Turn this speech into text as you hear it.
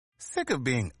Sick of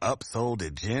being upsold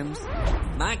at gyms?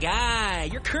 My guy,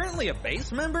 you're currently a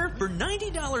base member? For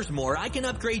 $90 more, I can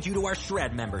upgrade you to our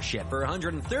Shred membership. For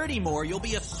 $130 more, you'll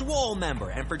be a Swole member.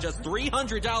 And for just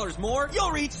 $300 more,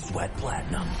 you'll reach Sweat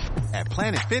Platinum. At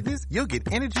Planet Fitness, you'll get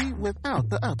energy without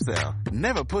the upsell.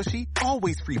 Never pushy,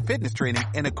 always free fitness training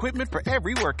and equipment for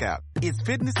every workout. It's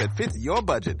fitness that fits your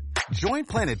budget. Join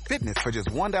Planet Fitness for just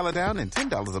 $1 down and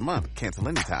 $10 a month. Cancel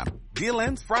anytime. Deal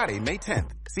ends Friday, May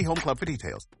 10th. See Home Club for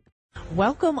details.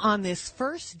 Welcome on this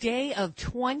first day of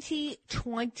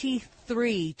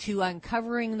 2023 to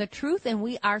Uncovering the Truth, and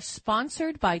we are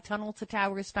sponsored by Tunnel to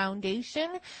Towers Foundation.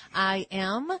 I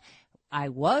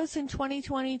was in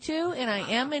 2022, and I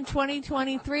am in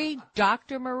 2023,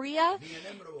 Dr. Maria,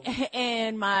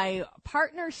 and my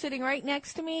partner sitting right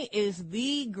next to me is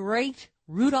the great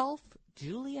Rudolph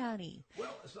Giuliani.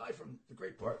 Well, aside from the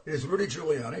great part, it is Rudy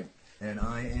Giuliani, and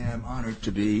I am honored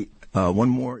to be one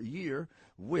more year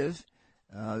with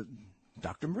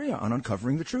Dr. Maria on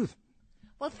Uncovering the Truth.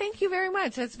 Well, thank you very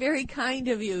much. That's very kind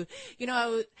of you. You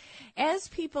know, as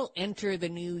people enter the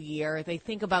new year, they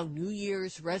think about New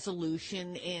Year's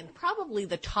resolution, and probably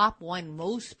the top one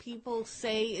most people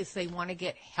say is they want to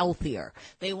get healthier.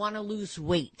 They want to lose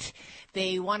weight.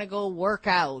 They want to go work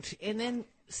out. And then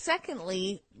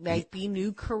secondly, might be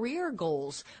new career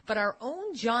goals. But our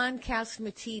own John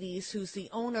Catsimatidis, who's the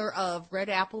owner of Red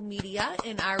Apple Media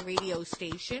and our radio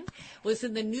station, was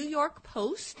in the New York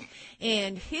Post,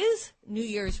 and his New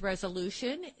Year's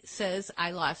resolution says,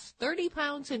 I lost 30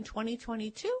 pounds in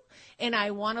 2022, and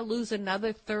I want to lose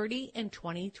another 30 in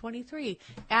 2023.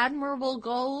 Admirable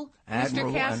goal,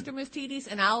 Mr. Catsimatidis,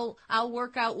 and I'll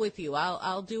work out with you.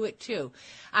 I'll do it too.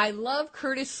 I love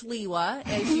Curtis Sliwa,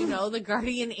 as you know, the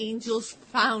Guardian Angels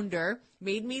founder,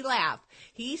 made me laugh.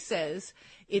 He says,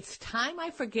 it's time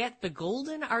I forget the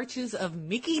golden arches of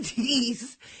Mickey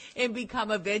D's and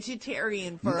become a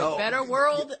vegetarian for a better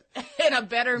world and a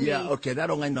better me. Yeah, okay,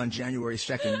 that'll end on January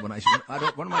 2nd when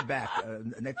when am I back?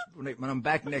 When I'm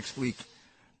back next week,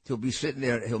 he'll be sitting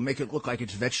there. He'll make it look like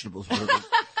it's vegetables.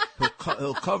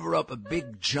 He'll cover up a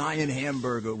big giant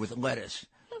hamburger with lettuce,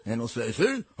 and he'll say,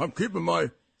 see, I'm keeping my...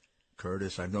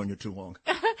 Curtis, I've known you too long.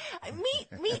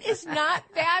 Meat is not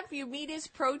bad for you. Meat is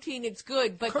protein. It's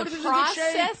good. But Curtis the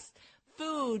processed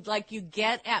food like you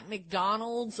get at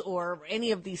McDonald's or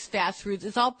any of these fast foods,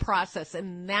 it's all processed,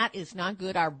 and that is not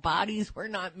good. Our bodies were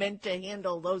not meant to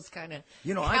handle those kind of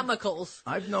chemicals.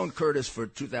 I've known Curtis for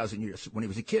 2,000 years when he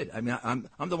was a kid. I mean,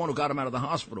 I'm the one who got him out of the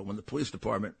hospital when the police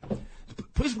department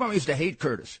used to hate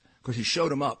Curtis because he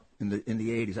showed him up in the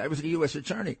 80s. I was the U.S.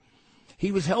 attorney.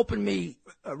 He was helping me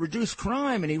reduce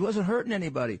crime, and he wasn't hurting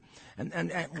anybody.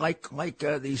 And like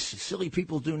these silly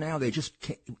people do now, they just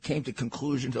came to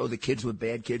conclusions, the kids were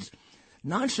bad kids.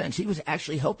 Nonsense. He was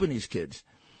actually helping these kids.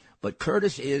 But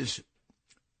Curtis is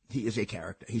a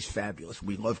character. He's fabulous.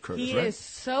 We love Curtis, He is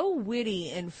so witty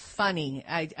and funny.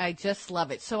 I just love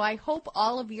it. So I hope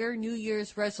all of your New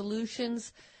Year's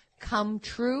resolutions come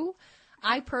true.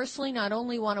 I personally not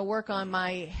only want to work on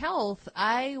my health,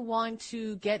 I want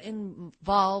to get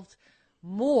involved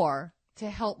more to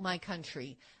help my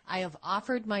country. I have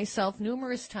offered myself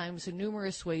numerous times in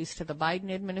numerous ways to the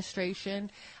Biden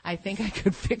administration. I think I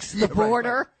could fix the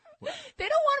border. Right. They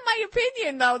don't want my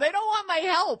opinion, though. They don't want my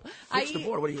help. Fix the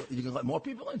border. What are you going to let more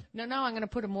people in? No, I'm going to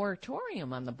put a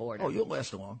moratorium on the border. Oh, you'll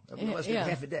last long. It'll last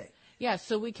half a day. Yeah,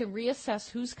 so we can reassess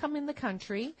who's come in the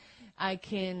country. I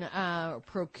can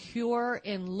procure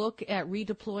and look at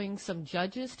redeploying some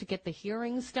judges to get the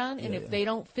hearings done. And if they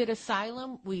don't fit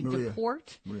asylum, we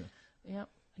deport. Maria. Yep.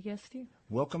 Yes, Steve.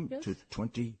 Welcome to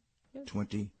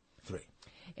 2023.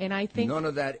 And I think none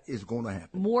of that is going to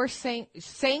happen. More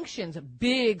sanctions,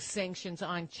 big sanctions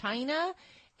on China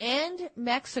and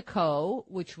Mexico,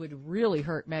 which would really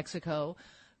hurt Mexico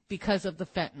because of the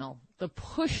fentanyl. The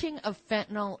pushing of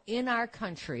fentanyl in our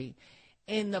country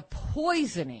and the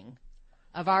poisoning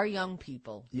of our young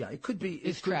people. Yeah, it could be.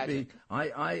 It could tragic.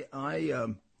 Be.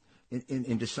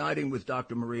 In deciding with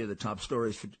Dr. Maria the top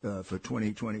stories for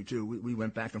 2022, we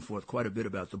went back and forth quite a bit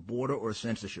about the border or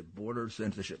censorship,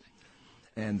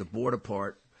 and the border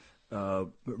part,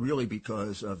 really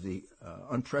because of the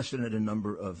unprecedented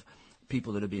number of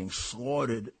people that are being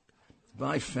slaughtered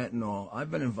by fentanyl.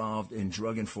 I've been involved in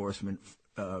drug enforcement,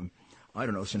 I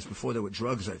don't know, since before there were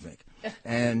drugs, I think.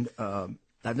 And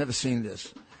I've never seen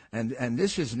this. And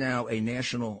this is now a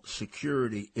national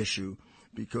security issue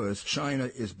because China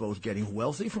is both getting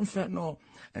wealthy from fentanyl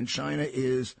and China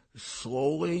is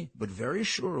slowly but very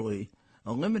surely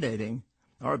eliminating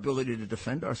our ability to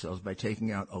defend ourselves by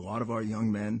taking out a lot of our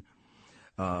young men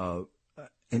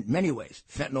in many ways,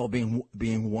 fentanyl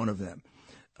being one of them.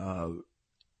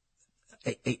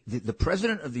 the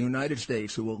president of the United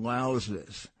States who allows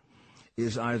this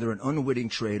is either an unwitting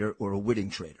traitor or a witting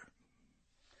traitor.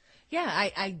 Yeah,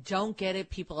 I don't get it.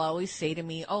 People always say to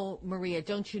me, "Oh, Maria,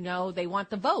 don't you know they want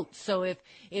the vote? So if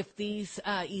these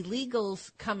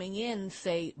illegals coming in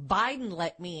say Biden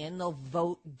let me in, they'll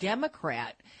vote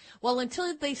Democrat." Well,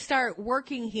 until they start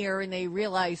working here and they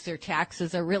realize their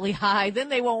taxes are really high, then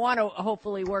they won't want to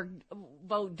hopefully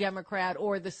vote Democrat,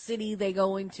 or the city they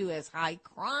go into has high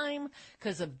crime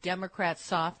because of Democrats'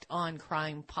 soft on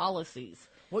crime policies.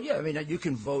 Well, yeah, I mean, you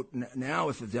can vote now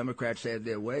if the Democrats have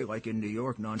their way, like in New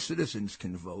York, non-citizens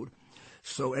can vote.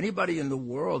 So anybody in the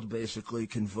world basically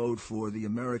can vote for the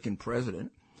American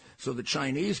president. So the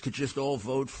Chinese could just all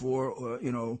vote for,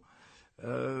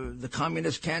 the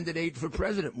communist candidate for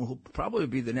president, who will probably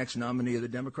be the next nominee of the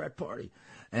Democrat Party.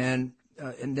 And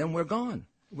then we're gone.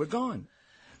 We're gone.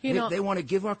 They want to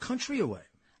give our country away.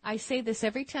 I say this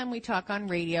every time we talk on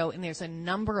radio, and there's a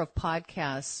number of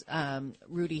podcasts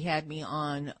Rudy had me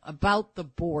on about the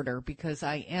border, because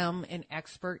I am an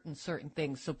expert in certain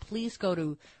things. So please go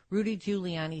to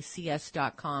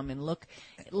RudyGiulianiCS.com and look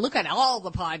at all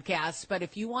the podcasts. But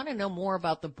if you want to know more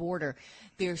about the border,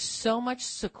 there's so much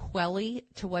sequelae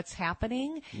to what's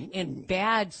happening, and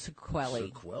bad sequelae.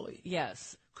 Sequelae?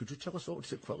 Yes. Could you tell us what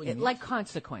sequelae means? Like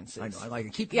consequences. I know. I like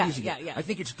it. Keep using it. Yeah. I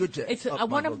think it's good to. It's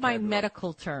one of my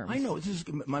medical terms. I know.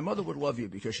 My mother would love you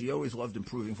because she always loved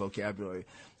improving vocabulary.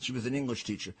 She was an English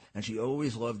teacher, and she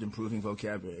always loved improving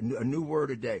vocabulary. A new word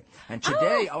a day. And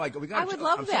today, I would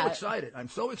love that. I'm so excited. I'm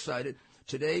so excited.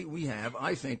 Today we have,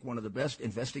 I think, one of the best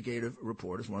investigative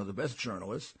reporters, one of the best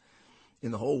journalists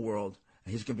in the whole world.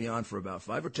 He's going to be on for about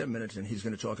 5 or 10 minutes, and he's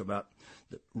going to talk about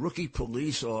the rookie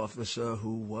police officer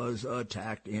who was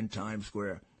attacked in Times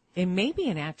Square. It may be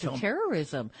an act of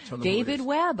terrorism. David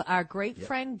Webb, our great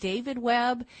friend David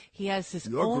Webb, he has his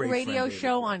own radio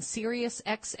show on Sirius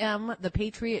XM, the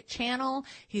Patriot Channel.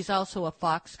 He's also a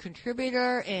Fox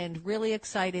contributor, and really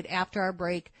excited. After our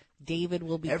break, David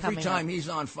will be coming Every time up. He's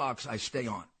on Fox, I stay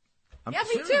on. Me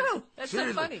too. That's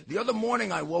seriously. So funny. The other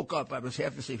morning I woke up, I was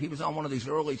half asleep. He was on one of these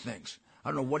early things. I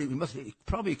don't know what he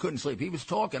probably couldn't sleep. He was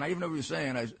talking. I didn't even know what he was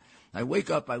saying. I wake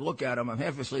up, I look at him, I'm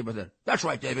half asleep. I said, "That's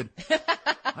right, David."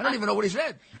 I don't even know what he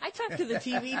said. I talk to the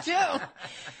TV too.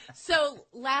 So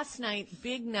last night,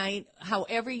 big night,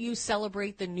 however you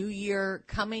celebrate the new year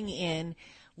coming in,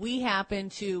 we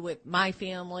happened to, with my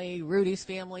family, Rudy's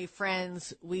family,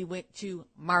 friends, we went to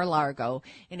Mar-a-Lago.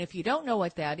 And if you don't know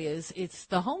what that is, it's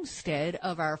the homestead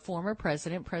of our former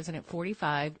president, President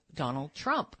 45, Donald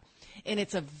Trump. And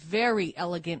it's a very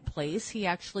elegant place. He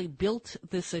actually built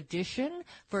this addition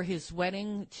for his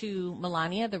wedding to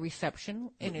Melania, the reception.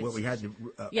 And where we had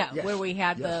where we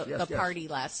had the party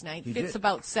last night. It's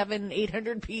about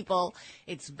 700-800 people.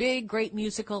 It's big, great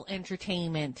musical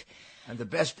entertainment. And the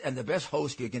best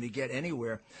host you're going to get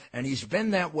anywhere. And he's been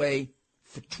that way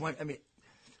for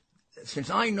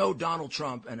since I know Donald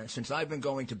Trump, and since I've been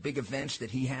going to big events that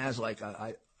he has, like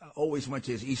I always went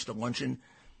to his Easter luncheon.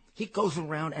 He goes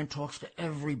around and talks to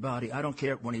everybody. I don't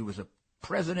care when he was a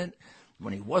president,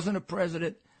 when he wasn't a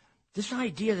president. This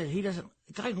idea that the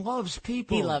guy loves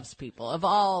people. He loves people of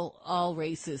all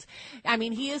races. I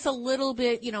mean, he is a little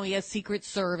bit, he has Secret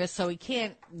Service, so he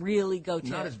can't really go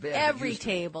to every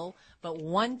table. But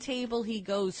one table he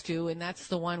goes to, and that's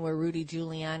the one where Rudy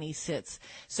Giuliani sits.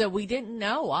 So we didn't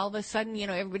know. All of a sudden,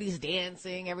 everybody's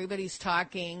dancing, everybody's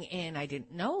talking, and I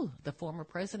didn't know the former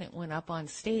president went up on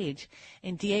stage.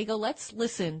 And Diego, let's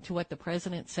listen to what the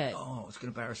president said. Oh, it's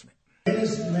going to embarrass me.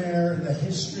 Greatest mayor in the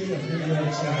history of New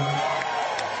York City.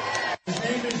 His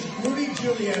name is Rudy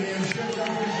Giuliani. I'm sure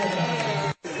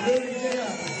Rudy, get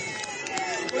up.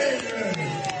 Wait,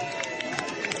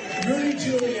 Rudy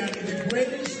Giuliani, the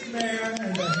greatest mayor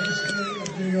in the history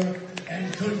of New York,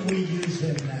 and could we use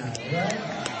him now, right?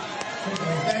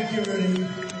 Okay, thank you, Rudy.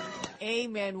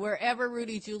 Amen. Wherever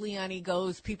Rudy Giuliani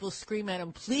goes, people scream at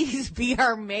him, "Please be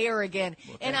our mayor again."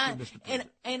 Well,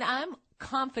 and I'm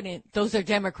confident those are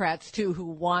Democrats too who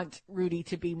want Rudy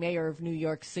to be mayor of New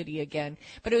York City again.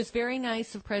 But it was very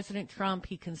nice of President Trump.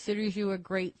 He considers you a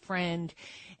great friend,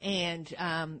 and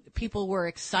people were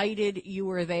excited you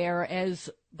were there,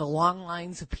 as the long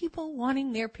lines of people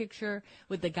wanting their picture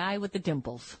with the guy with the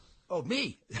dimples. Oh,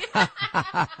 me.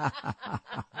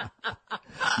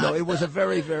 No, it was a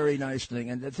very, very nice thing.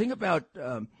 And the thing about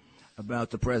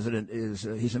the president is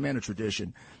he's a man of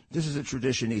tradition. This is a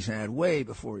tradition he's had way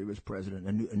before he was president.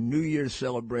 A New Year's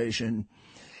celebration,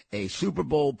 a Super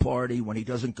Bowl party when he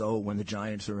doesn't go, when the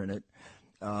Giants are in it,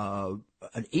 an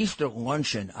Easter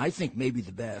luncheon, I think maybe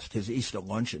the best, his Easter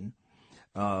luncheon.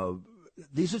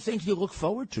 These are things you look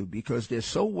forward to because they're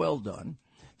so well done.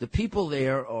 the people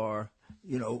there are,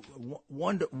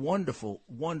 wonderful,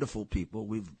 wonderful people.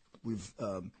 We've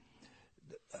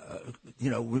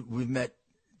met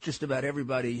just about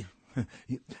everybody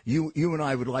you and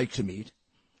I would like to meet.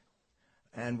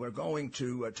 And we're going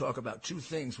to talk about two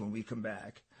things when we come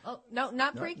back. Oh, no,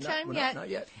 not break time yet. Not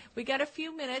yet. We got a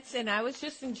few minutes, and I was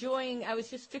just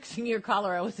fixing your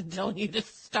collar. I wasn't telling you to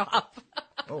stop.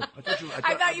 Oh,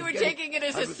 I thought you were taking it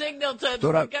as a signal to,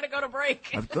 we got to go to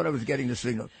break. I thought I was getting the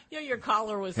signal. Your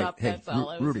collar was up, that's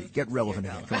all. Rudy, get relevant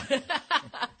here. Come on.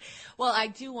 Well, I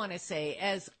do want to say,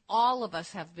 as all of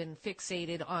us have been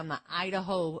fixated on the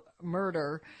Idaho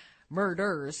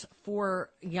murders, 4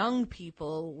 young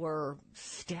people were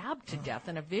stabbed to death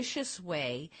in a vicious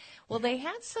way. Well, they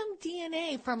had some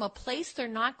DNA from a place they're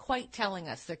not quite telling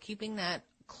us. They're keeping that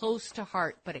close to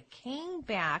heart, but it came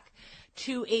back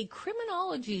to a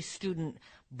criminology student,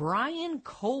 Brian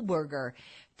Koberger,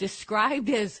 described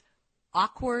as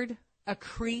awkward, a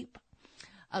creep,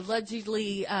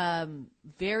 allegedly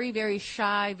very, very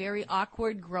shy, very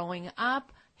awkward growing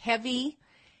up, heavy.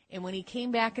 And when he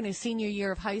came back in his senior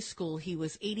year of high school, he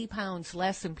was 80 pounds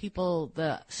less, and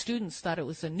the students thought it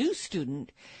was a new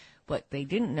student. What they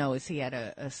didn't know is he had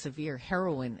a severe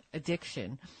heroin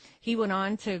addiction. He went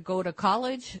on to go to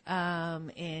college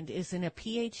and is in a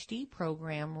PhD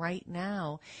program right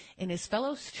now. And his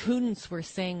fellow students were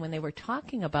saying when they were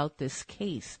talking about this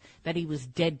case that he was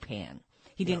deadpan.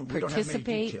 He didn't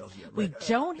participate. We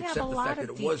don't have a lot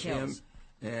of details. Except the fact that it was him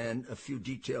and a few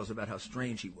details about how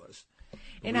strange he was.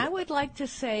 And I would like to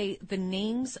say the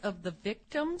names of the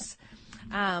victims.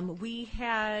 We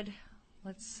had,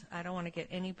 I don't want to get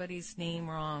anybody's name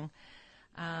wrong.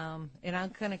 And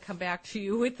I'm going to come back to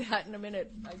you with that in a minute.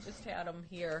 I just had them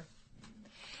here.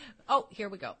 Oh, here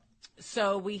we go.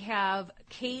 So we have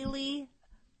Kaylee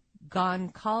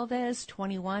Goncalves,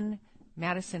 21,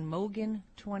 Madison Mogan,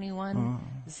 21,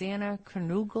 Xana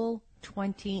Kernugel,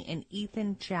 20, and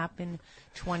Ethan Chapin,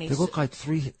 20. They look like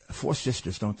 4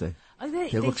 sisters, don't they? Oh,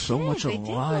 they look so much alike. They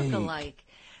did look alike.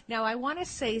 Now, I want to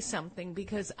say something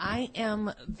because I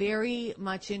am very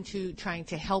much into trying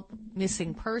to help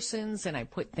missing persons, and I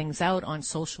put things out on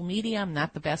social media. I'm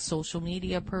not the best social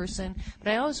media person,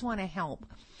 but I always want to help.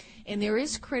 And there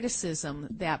is criticism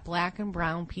that black and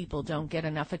brown people don't get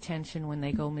enough attention when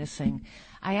they go missing.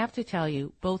 I have to tell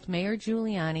you, both Mayor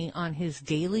Giuliani on his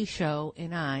daily show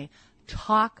and I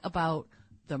talk about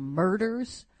the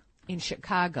murders in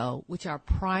Chicago, which are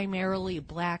primarily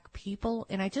black people.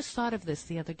 And I just thought of this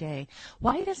the other day.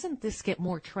 Why doesn't this get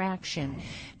more traction?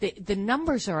 The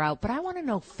numbers are out, but I want to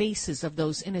know faces of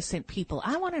those innocent people.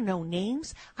 I want to know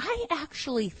names. I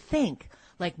actually think,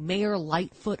 like Mayor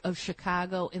Lightfoot of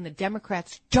Chicago and the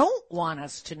Democrats don't want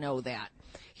us to know that.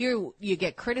 Here you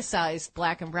get criticized,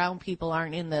 black and brown people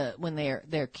aren't in when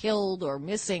they're killed or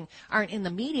missing, aren't in the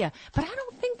media. But I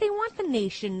don't think they want the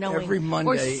nation knowing every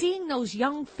Monday, or seeing those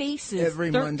young faces.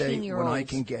 Every Monday when I olds.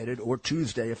 can get it, or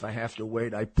Tuesday if I have to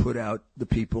wait, I put out the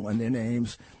people and their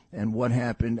names and what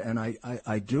happened, and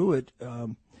I do it.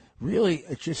 Really,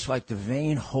 it's just like the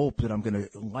vain hope that I'm going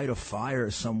to light a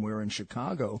fire somewhere in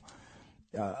Chicago.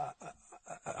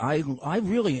 I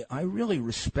really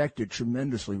respected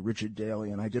tremendously Richard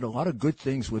Daley, and I did a lot of good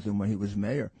things with him when he was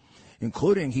mayor,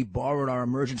 including he borrowed our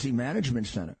emergency management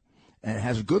center, and it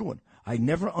has a good one. I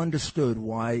never understood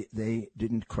why they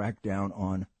didn't crack down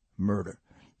on murder.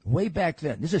 Way back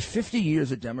then, this is 50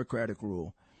 years of Democratic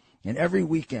rule, and every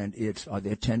weekend it's, are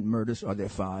there 10 murders? Are there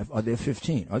 5? Are there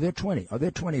 15? Are there 20? Are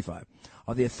there 25?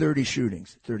 Are there 30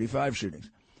 shootings? 35 shootings?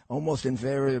 Almost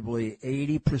invariably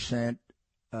 80%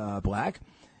 black,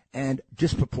 and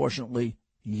disproportionately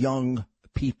young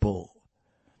people.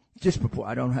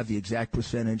 I don't have the exact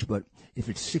percentage, but if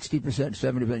it's 60%,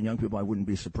 70% young people, I wouldn't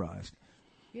be surprised.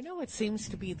 You know what seems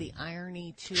to be the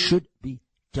irony, too? Should be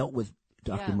dealt with,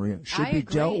 Dr. Maria. Should be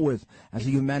agree. dealt with. As a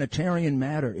humanitarian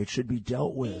matter, it should be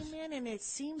dealt with. Amen. And it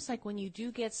seems like when you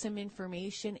do get some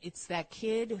information, it's that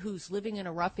kid who's living in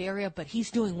a rough area, but he's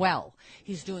doing well.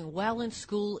 He's doing well in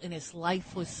school, and his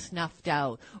life was snuffed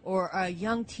out. Or a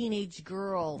young teenage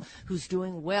girl who's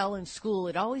doing well in school.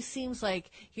 It always seems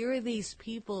like here are these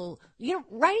people,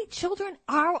 right? Children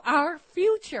are our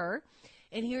future.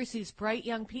 And here's these bright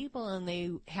young people, and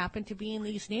they happen to be in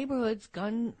these neighborhoods,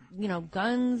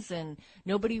 guns, and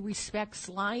nobody respects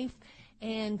life.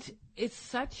 And it's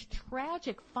such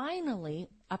tragic. Finally,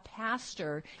 a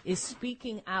pastor is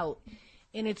speaking out.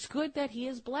 And it's good that he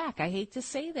is black. I hate to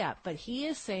say that, but he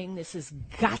is saying this has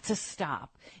got to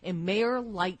stop. And Mayor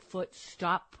Lightfoot,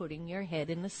 stop putting your head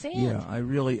in the sand. Yeah, I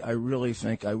really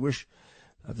think, I wish,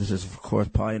 this is of course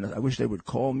pious, I wish they would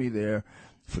call me there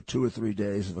for 2 or 3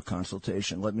 days of a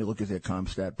consultation. Let me look at their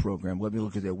CompStat program. Let me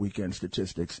look at their weekend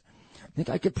statistics. I think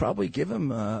I could probably give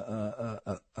them a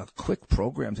quick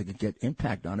program that could get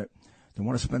impact on it. They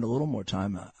want to spend a little more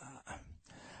time.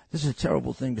 This is a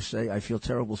terrible thing to say. I feel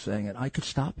terrible saying it. I could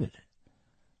stop it.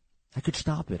 I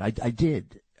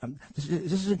did. This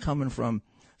isn't coming from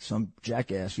some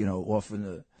jackass, off in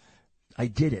the. I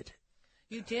did it.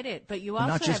 You did it, but you also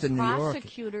not just have in New York.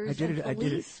 prosecutors and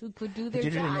police who could do their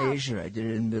job. I did it in Asia. I did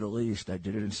it in the Middle East. I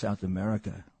did it in South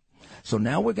America. So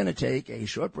now we're going to take a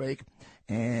short break,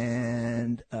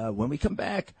 and when we come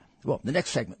back, the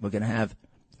next segment, we're going to have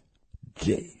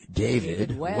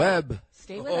David Webb.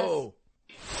 Stay with us.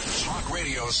 Talk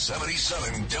Radio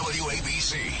 77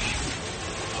 WABC.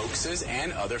 Hoaxes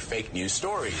and other fake news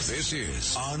stories. This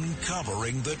is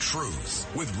Uncovering the Truth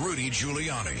with Rudy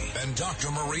Giuliani and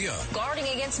Dr. Maria. Guarding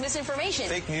against misinformation.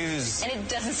 Fake news. And it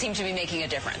doesn't seem to be making a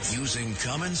difference. Using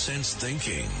common sense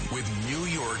thinking with New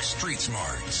York Street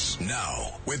Smarts.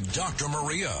 Now, with Dr.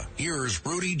 Maria, here's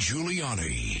Rudy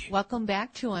Giuliani. Welcome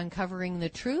back to Uncovering the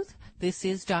Truth. This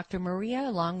is Dr. Maria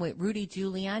along with Rudy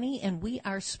Giuliani, and we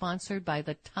are sponsored by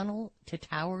the Tunnel to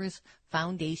Towers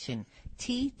Foundation,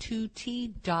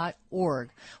 T2T.org.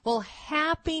 Well,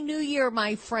 Happy New Year,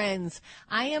 my friends.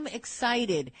 I am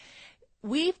excited.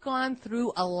 We've gone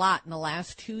through a lot in the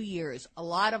last 2 years. A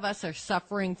lot of us are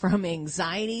suffering from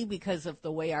anxiety because of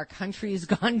the way our country has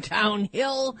gone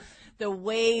downhill, the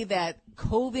way that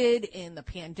COVID and the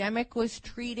pandemic was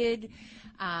treated,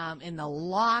 and the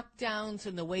lockdowns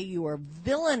and the way you were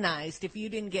villainized if you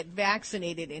didn't get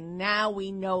vaccinated. And now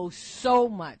we know so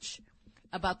much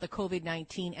about the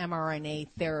COVID-19 mRNA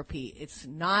therapy. It's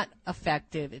not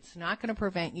effective. It's not going to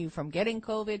prevent you from getting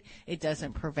COVID. It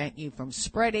doesn't prevent you from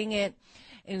spreading it.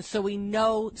 And so we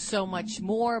know so much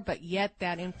more, but yet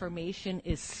that information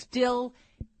is still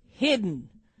hidden.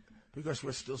 Because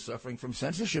we're still suffering from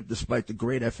censorship, despite the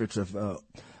great efforts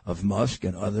of Musk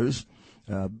and others,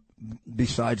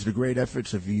 besides the great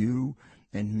efforts of you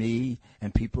and me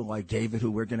and people like David,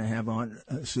 who we're going to have on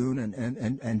soon,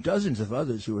 and dozens of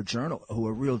others who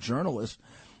are real journalists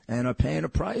and are paying a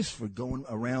price for going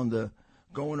around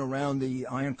the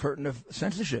Iron Curtain of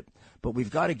censorship. But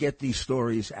we've got to get these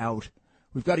stories out.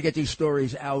 We've got to get these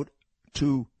stories out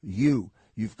to you.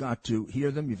 You've got to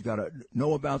hear them. You've got to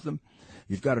know about them.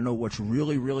 You've got to know what's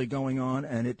really, really going on,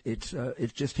 and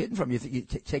it's just hidden from you. You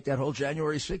take that whole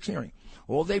January 6th hearing.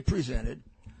 All they presented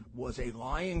was a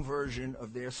lying version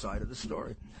of their side of the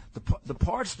story. The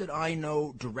parts that I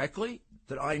know directly,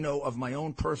 that I know of my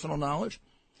own personal knowledge,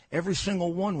 every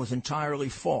single one was entirely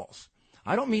false.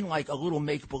 I don't mean like a little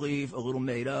make-believe, a little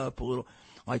made up, a little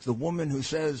like the woman who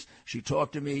says she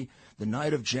talked to me the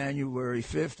night of January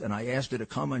 5th, and I asked her to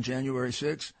come on January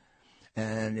 6th.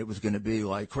 And it was going to be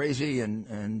like crazy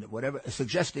and whatever,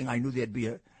 suggesting I knew there'd be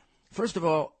a. First of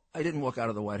all, I didn't walk out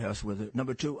of the White House with her.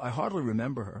 Number two, I hardly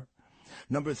remember her.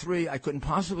 Number three, I couldn't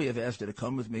possibly have asked her to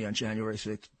come with me on January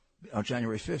 6th, on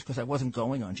January 5th, because I wasn't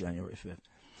going on January 5th.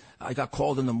 I got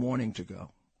called in the morning to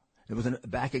go. It was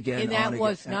back again. And that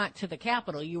was not to the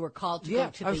Capitol. You were called to go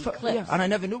to the Cliffs. Yeah, and I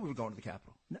never knew we were going to the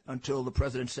Capitol until the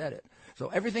president said it. So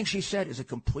everything she said is a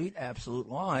complete, absolute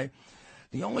lie.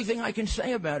 The only thing I can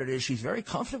say about it is she's very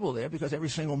comfortable there because every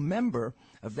single member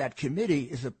of that committee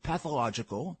is a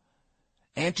pathological,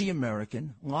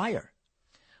 anti-American liar.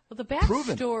 Well, the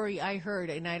backstory I heard,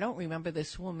 and I don't remember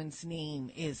this woman's name,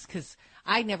 is because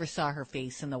I never saw her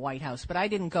face in the White House, but I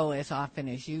didn't go as often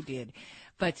as you did.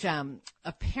 But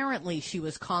apparently she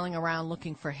was calling around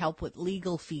looking for help with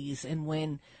legal fees, and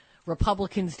when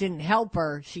Republicans didn't help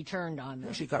her, she turned on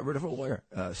them. She got rid of her lawyer,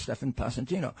 Stephen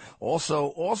Passantino.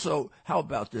 Also, how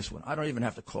about this one? I don't even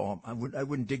have to call him. I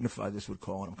wouldn't dignify this with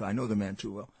calling him because I know the man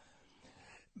too well.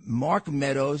 Mark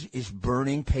Meadows is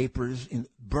burning papers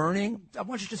I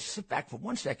want you to sit back for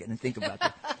 1 second and think about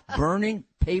that. Burning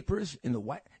papers in the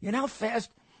White. You know how fast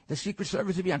the Secret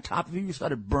Service would be on top of you? You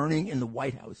started burning in the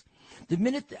White House. The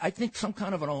minute I think some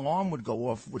kind of an alarm would go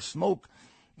off with smoke,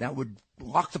 that would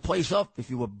lock the place up if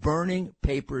you were burning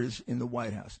papers in the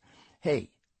White House.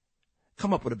 Hey,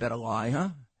 come up with a better lie, huh?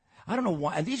 I don't know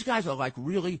why. And these guys are like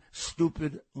really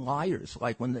stupid liars.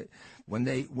 Like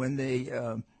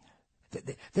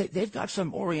they've got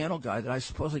some Oriental guy that I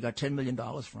supposedly got $10 million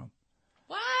from.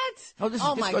 What? Oh, this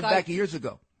goes back years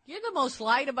ago. You're the most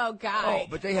lied about guy. Oh,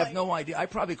 but they have no idea. I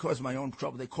probably caused my own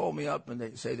trouble. They call me up and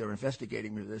they say they're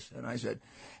investigating me for this. And I said,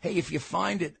 hey, if you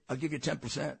find it, I'll give you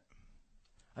 10%.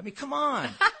 I mean, come on.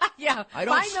 Yeah, I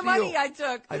don't find steal. the money I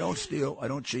took. I don't steal. I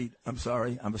don't cheat. I'm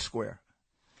sorry. I'm a square.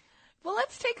 Well,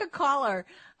 let's take a caller.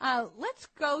 Let's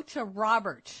go to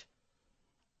Robert.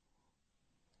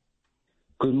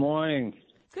 Good morning.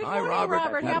 Good Hi, morning,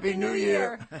 Robert. Happy New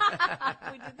Year.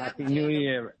 Happy New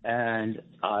Year, and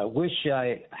I wish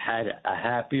I had a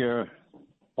happier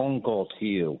phone call to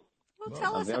you. Well,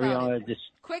 tell us very about honored it. To,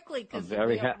 Quickly, because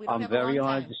I'm very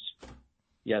honored.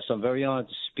 Yes, I'm very honored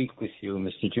to speak with you,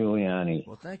 Mr. Giuliani.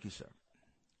 Well, thank you, sir.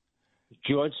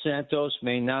 George Santos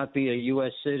may not be a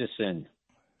U.S. citizen.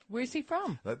 Where's he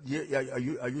from? Are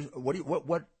you? What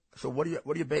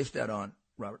do you base that on,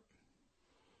 Robert?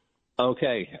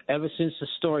 Okay, ever since the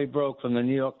story broke from the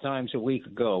New York Times a week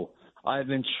ago, I've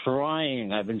been scouring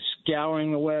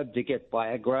the web to get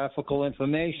biographical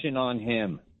information on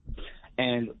him.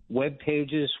 And web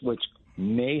pages which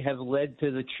may have led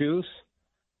to the truth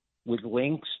with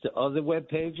links to other web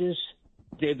pages,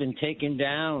 they've been taken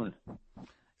down.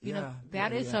 You know,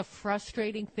 that is a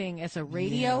frustrating thing as a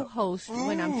radio host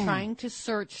when I'm trying to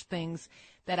search things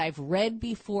that I've read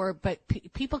before, but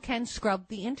people can scrub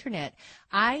the internet.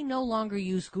 I no longer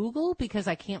use Google because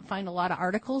I can't find a lot of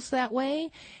articles that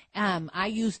way. I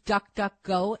use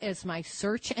DuckDuckGo as my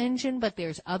search engine, but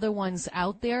there's other ones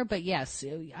out there. But yes,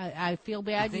 I feel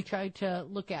bad you tried to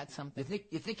look at something.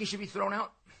 You think he should be thrown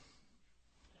out?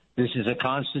 This is a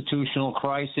constitutional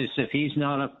crisis. If he's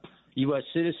not a U.S.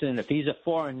 citizen, if he's a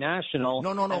foreign national...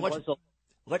 No.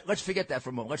 Let's forget that for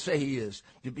a moment. Let's say he is.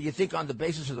 Do you think on the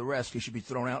basis of the rest he should be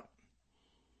thrown out?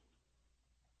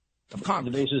 Of Congress.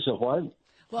 On the basis of what?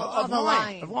 Well, of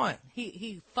lying. Of lying.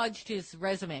 He fudged his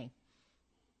resume.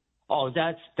 Oh,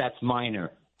 that's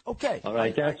minor. Okay. All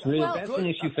right, that's an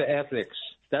issue for ethics.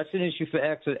 That's an issue for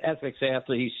ethics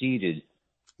after he's seated.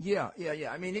 Yeah.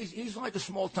 I mean, he's like a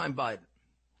small-time Biden.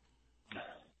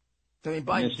 I mean,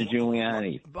 Mr.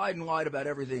 Giuliani. Biden lied about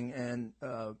everything and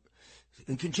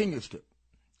continues to.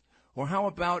 Or how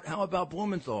about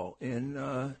Blumenthal in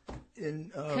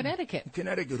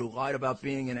Connecticut, who lied about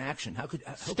being in action?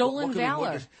 Stolen valor.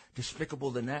 What is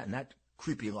despicable than that? And that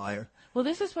creepy liar. Well,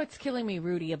 this is what's killing me,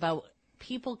 Rudy, about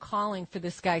people calling for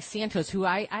this guy Santos, who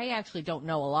I actually don't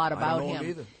know a lot about him. I don't know him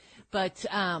either. But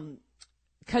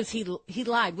because he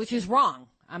lied, which is wrong.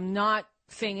 I'm not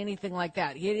saying anything like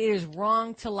that. It is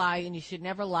wrong to lie, and you should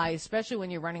never lie, especially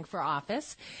when you're running for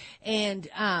office. And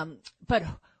but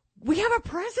we have a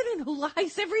president who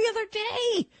lies every other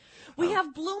day. We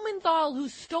have Blumenthal,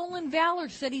 who's stolen valor,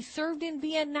 said he served in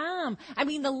Vietnam. I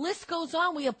mean, the list goes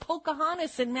on. We have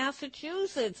Pocahontas in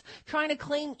Massachusetts trying to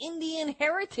claim Indian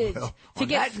heritage to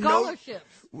get scholarships.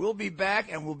 We'll be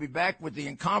back, and we'll be back with the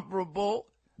incomparable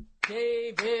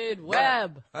David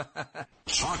Webb.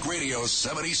 Talk Radio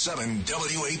 77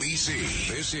 WABC.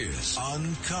 This is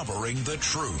Uncovering the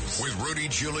Truth with Rudy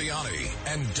Giuliani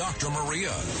and Dr.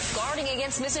 Maria. Guarding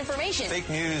against misinformation. Fake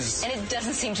news. And it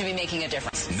doesn't seem to be making a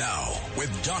difference. Now,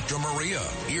 with Dr. Maria,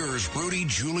 here's Rudy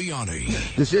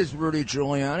Giuliani. This is Rudy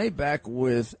Giuliani back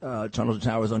with Tunnel to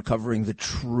Towers Uncovering the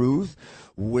Truth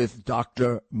with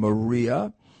Dr.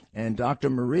 Maria. And Dr.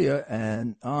 Maria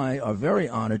and I are very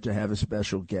honored to have a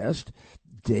special guest,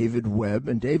 David Webb.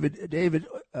 And David's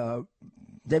going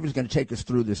to take us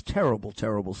through this terrible,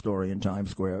 terrible story in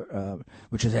Times Square,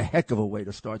 which is a heck of a way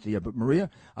to start the year. But Maria,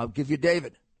 I'll give you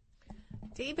David.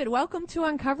 David, welcome to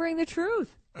Uncovering the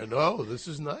Truth. I know, this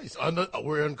is nice.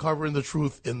 We're uncovering the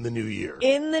truth in the new year.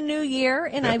 In the new year,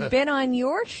 and I've been on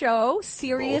your show,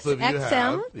 Sirius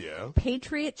XM,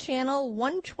 Patriot Channel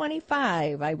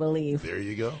 125, I believe. There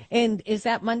you go. And is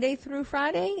that Monday through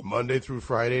Friday? Monday through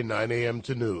Friday, 9 a.m.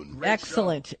 to noon.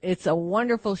 Excellent. It's a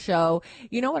wonderful show.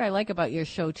 You know what I like about your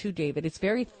show, too, David? It's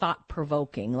very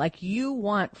thought-provoking. Like, you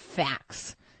want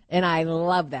facts. And I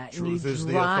love that. Truth is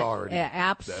the authority.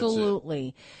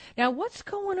 Absolutely. Now, what's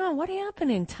going on? What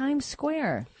happened in Times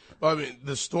Square? Well, I mean,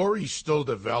 the story's still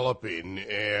developing,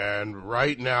 and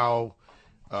right now,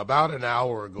 about an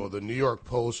hour ago, the New York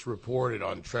Post reported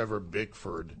on Trevor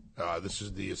Bickford. This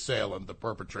is the assailant, the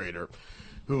perpetrator,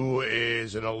 who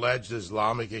is an alleged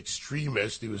Islamic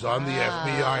extremist. He was on the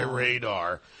FBI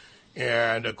radar.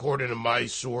 And according to my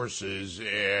sources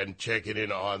and checking in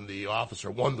on the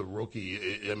officer, the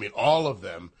rookie, I mean, all of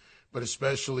them, but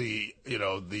especially,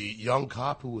 the young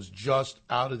cop who was just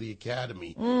out of the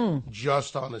academy,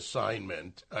 just on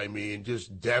assignment. I mean,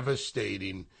 just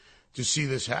devastating to see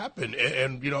this happen.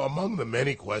 And among the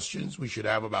many questions we should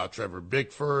have about Trevor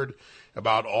Bickford,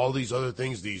 about all these other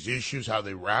things, these issues, how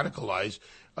they radicalize,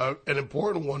 an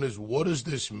important one is, what does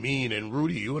this mean? And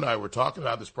Rudy, you and I were talking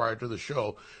about this prior to the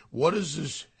show. What does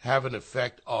this have an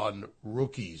effect on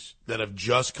rookies that have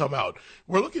just come out?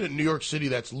 We're looking at New York City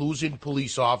that's losing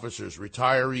police officers,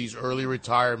 retirees, early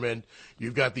retirement.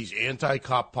 You've got these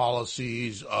anti-cop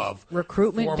policies of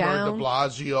recruitment former down. de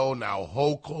Blasio, now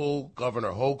Hochul,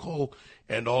 Governor Hochul,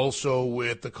 and also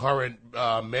with the current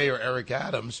mayor, Eric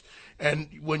Adams. And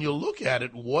when you look at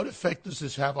it, what effect does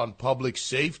this have on public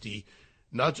safety,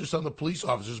 not just on the police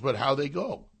officers, but how they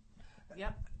go?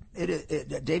 Yep.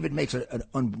 David makes an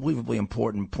unbelievably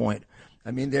important point.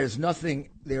 I mean, there is nothing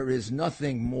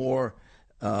more,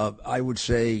 I would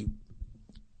say,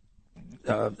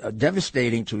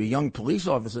 devastating to a young police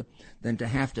officer than to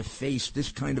have to face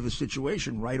this kind of a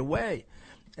situation right away.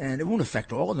 And it won't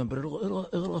affect all of them, but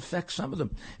it'll affect some of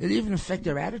them. It'll even affect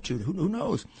their attitude. Who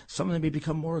knows? Some of them may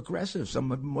become more aggressive,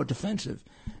 some more defensive.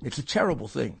 It's a terrible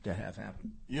thing to have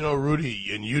happen. You know, Rudy,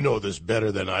 and you know this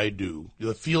better than I do,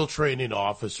 the field training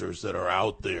officers that are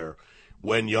out there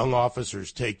when young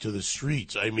officers take to the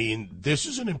streets, I mean, this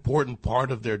is an important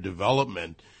part of their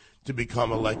development to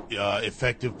become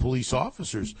effective police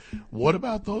officers. What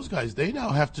about those guys? They now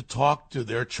have to talk to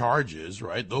their charges,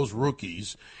 right, those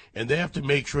rookies, and they have to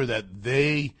make sure that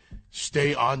they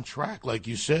stay on track. Like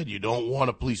you said, you don't want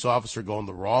a police officer going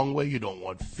the wrong way. You don't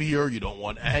want fear. You don't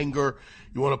want anger.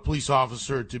 You want a police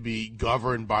officer to be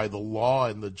governed by the law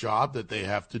and the job that they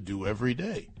have to do every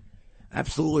day.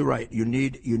 Absolutely right. You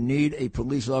need a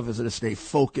police officer to stay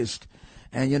focused.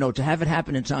 And, to have it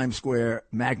happen in Times Square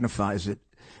magnifies it.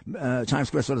 Times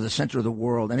Square is sort of the center of the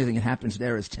world. Anything that happens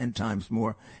there is 10 times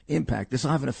more impact. This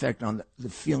will have an effect on the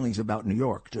feelings about New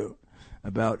York, too,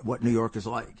 about what New York is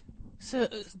like. So,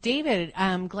 David,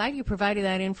 I'm glad you provided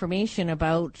that information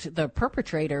about the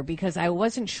perpetrator because I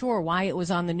wasn't sure why it was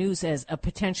on the news as a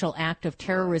potential act of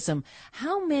terrorism.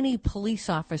 How many police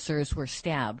officers were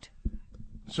stabbed?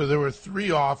 So there were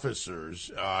 3 officers.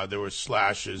 There were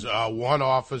slashes. One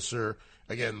officer,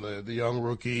 again, the young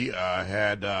rookie,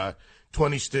 had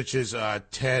 20 stitches,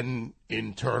 10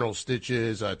 internal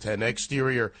stitches, 10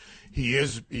 exterior. He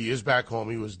is back home.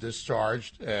 He was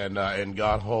discharged and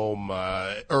got home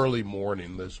early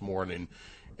morning this morning.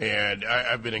 And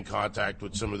I've been in contact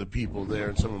with some of the people there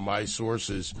and some of my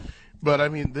sources. But, I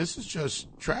mean, this is just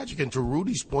tragic. And to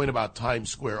Rudy's point about Times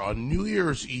Square, on New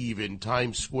Year's Eve in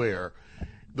Times Square,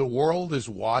 the world is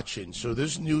watching. So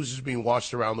this news is being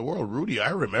watched around the world. Rudy,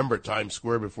 I remember Times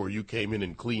Square before you came in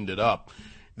and cleaned it up.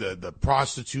 The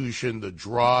prostitution, the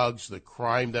drugs, the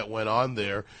crime that went on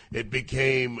there, it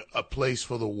became a place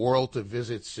for the world to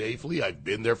visit safely. I've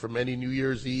been there for many New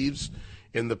Year's Eves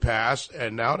in the past,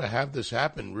 and now to have this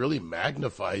happen really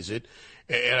magnifies it.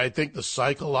 And I think the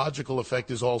psychological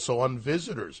effect is also on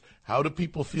visitors. How do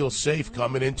people feel safe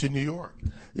coming into New York?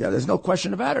 Yeah, there's no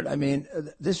question about it. I mean,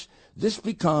 this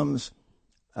becomes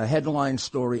a headline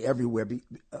story everywhere,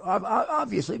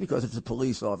 obviously because it's a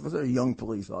police officer, a young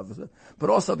police officer, but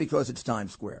also because it's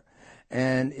Times Square.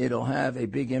 And it'll have a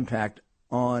big impact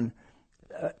on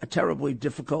a terribly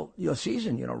difficult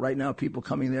season. Right now people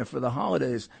coming there for the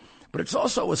holidays. But it's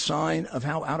also a sign of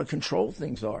how out of control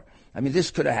things are. I mean, this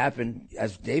could have happened,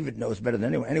 as David knows better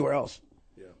than anywhere else.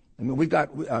 Yeah. I mean, we've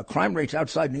got crime rates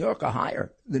outside New York are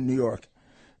higher than New York.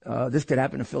 This could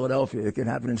happen in Philadelphia. It could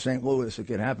happen in St. Louis. It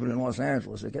could happen in Los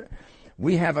Angeles.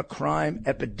 We have a crime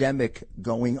epidemic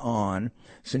going on.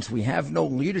 Since we have no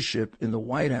leadership in the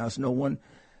White House, no one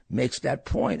makes that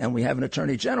point. And we have an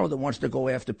attorney general that wants to go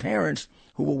after parents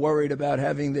who were worried about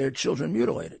having their children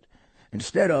mutilated,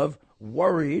 instead of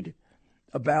worried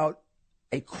about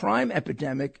a crime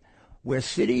epidemic where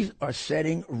cities are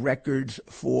setting records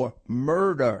for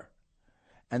murder.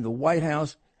 And the White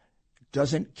House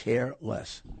doesn't care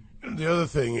less. The other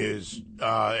thing is,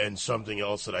 and something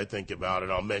else that I think about,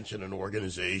 and I'll mention an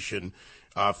organization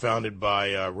founded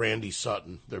by Randy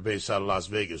Sutton. They're based out of Las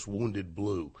Vegas, Wounded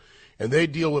Blue. And they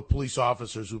deal with police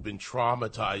officers who've been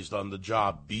traumatized on the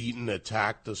job, beaten,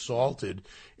 attacked, assaulted.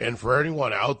 And for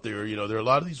anyone out there, there are a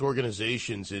lot of these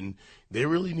organizations, and they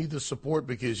really need the support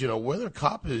because, whether a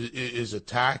cop is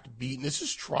attacked, beaten, this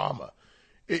is trauma.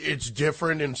 It's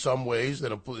different in some ways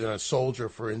than a soldier,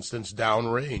 for instance,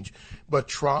 downrange. But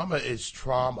trauma is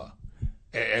trauma.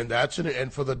 And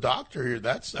and for the doctor here,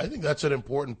 I think that's an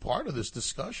important part of this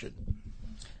discussion.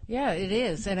 Yeah, it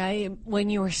is. And when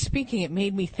you were speaking, it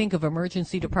made me think of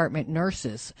emergency department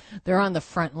nurses. They're on the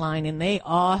front line, and they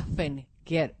often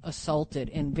get assaulted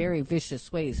in very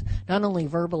vicious ways, not only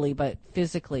verbally but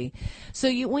physically. So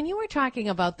when you were talking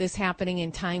about this happening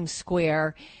in Times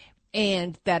Square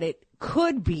and that it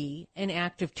could be an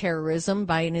act of terrorism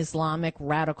by an Islamic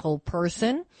radical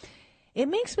person, it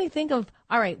makes me think of,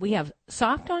 all right, we have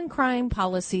soft on crime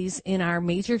policies in our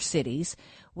major cities.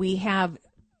 We have,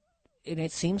 and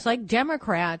it seems like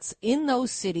Democrats in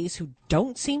those cities who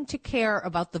don't seem to care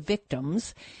about the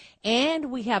victims.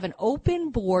 And we have an open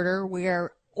border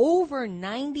where over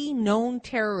 90 known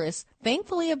terrorists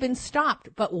thankfully have been stopped.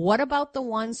 But what about the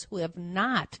ones who have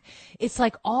not? It's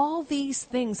like all these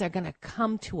things are going to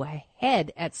come to a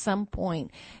head at some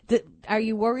point. Are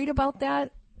you worried about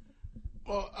that?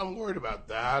 Well, I'm worried about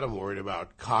that. I'm worried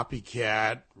about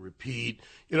copycat, repeat.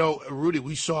 You know, Rudy,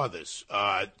 we saw this.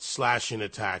 Slashing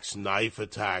attacks, knife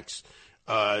attacks,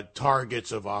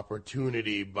 targets of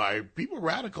opportunity by people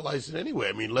radicalized anyway.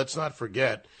 I mean, let's not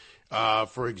forget,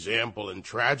 for example, and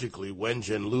tragically, Wen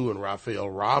Jianlu and Rafael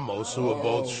Ramos, who were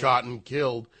both shot and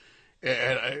killed.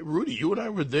 And Rudy, you and I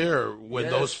were there when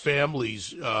those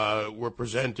families were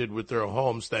presented with their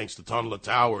homes, thanks to Tunnel of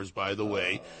Towers, by the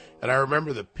way. And I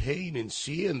remember the pain in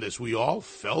seeing this. We all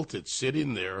felt it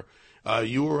sitting there.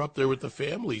 You were up there with the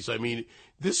families. I mean,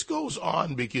 this goes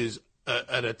on because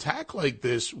an attack like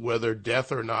this, whether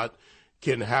death or not,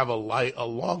 can have a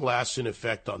long-lasting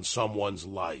effect on someone's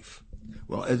life.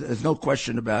 Well, there's no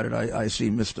question about it. I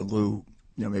see Mr. Liu,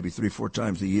 maybe 3-4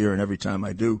 times a year, and every time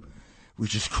I do, we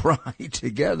just cry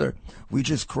together. We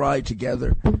just cry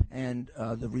together, and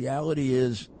the reality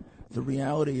is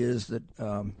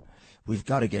that we've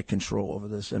got to get control over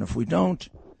this, and if we don't,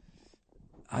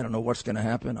 I don't know what's going to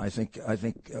happen. I think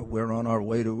we're on our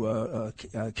way to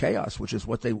chaos, which is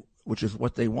what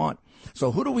they want.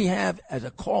 So who do we have as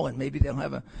a call-in? Maybe they'll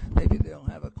have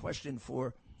a question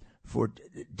for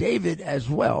David as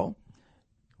well.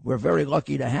 We're very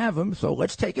lucky to have him, so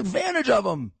let's take advantage of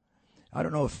him. I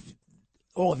don't know if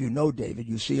all of you know David.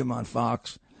 You see him on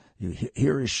Fox. You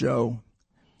hear his show.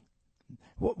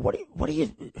 What do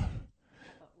you?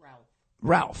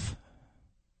 Ralph.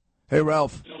 Hey,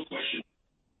 Ralph.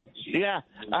 Yeah.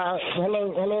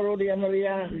 Hello, Rudy and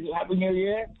Maria. Happy New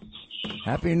Year.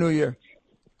 Happy New Year.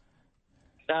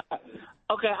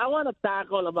 Okay, I want to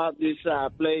tackle about this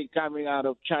plague coming out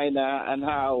of China and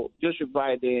how Joseph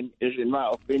Biden is, in my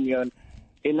opinion,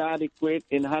 inadequate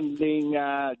in handling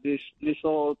this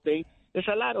whole thing. There's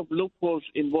a lot of loopholes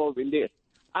involved in this.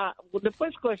 The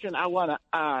first question I want to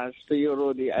ask to you,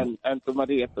 Rudy, and to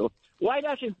Maria too, why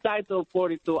doesn't Title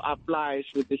 42 apply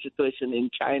with the situation in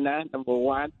China, number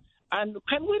one? And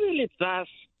can we really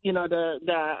trust,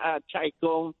 the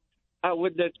China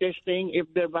with the testing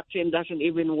if the vaccine doesn't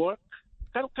even work?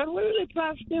 Can we really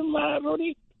trust them,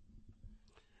 Rudy?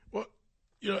 Well,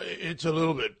 it's a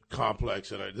little bit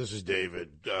complex, and this is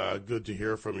David. Good to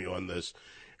hear from you on this.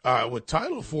 With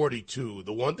Title 42,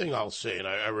 the one thing I'll say, and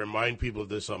I remind people of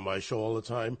this on my show all the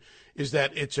time, is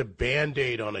that it's a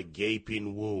Band-Aid on a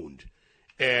gaping wound.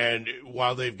 And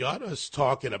while they've got us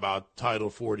talking about Title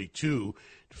 42,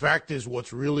 the fact is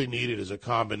what's really needed is a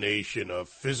combination of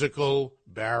physical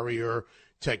barrier,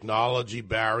 technology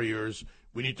barriers.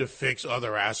 We need to fix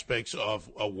other aspects of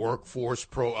a workforce,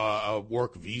 a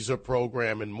work visa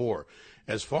program, and more.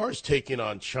 As far as taking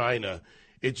on China,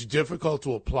 it's difficult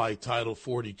to apply Title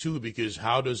 42 because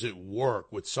how does it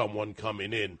work with someone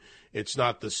coming in? It's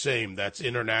not the same. That's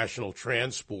international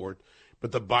transport.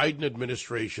 But the Biden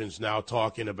administration is now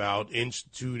talking about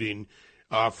instituting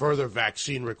further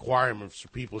vaccine requirements for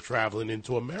people traveling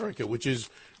into America, which is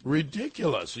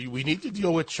ridiculous. We need to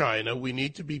deal with China. We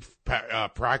need to be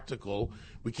practical.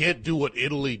 We can't do what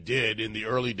Italy did in the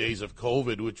early days of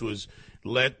COVID, which was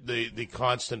let the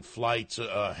constant flights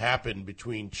happen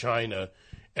between China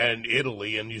and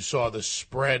Italy, and you saw the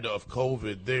spread of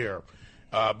COVID there.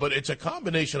 But it's a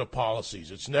combination of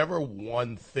policies. It's never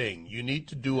one thing. You need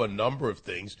to do a number of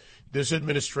things. This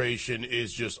administration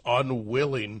is just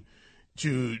unwilling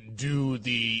to do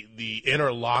the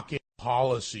interlocking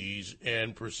policies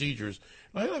and procedures.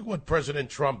 I like what President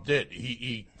Trump did.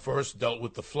 He first dealt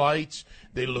with the flights.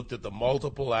 They looked at the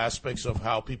multiple aspects of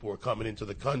how people were coming into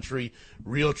the country,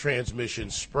 real transmission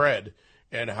spread,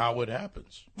 and how it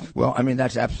happens. Well, I mean,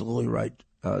 that's absolutely right.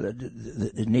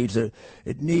 It needs a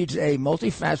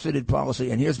multifaceted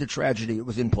policy, and here's the tragedy: it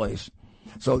was in place.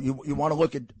 So you want to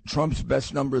look at Trump's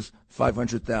best numbers,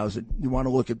 500,000. You want to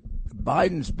look at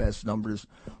Biden's best numbers,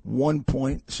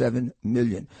 1.7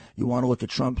 million. You want to look at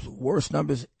Trump's worst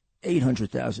numbers,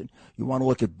 800,000. You want to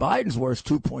look at Biden's worst,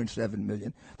 2.7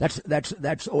 million.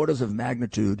 That's orders of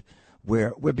magnitude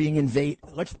where we're being invaded.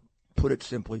 Let's put it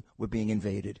simply: we're being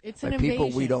invaded by people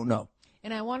we don't know.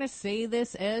 And I want to say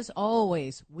this, as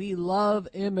always, we love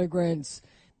immigrants.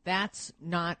 That's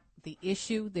not the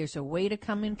issue. There's a way to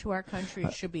come into our country.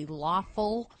 It should be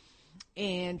lawful,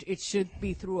 and it should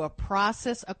be through a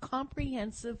process, a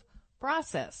comprehensive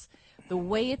process. The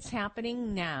way it's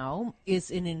happening now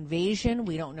is an invasion.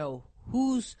 We don't know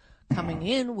who's coming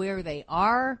in, where they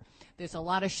are. There's a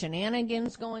lot of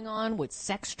shenanigans going on with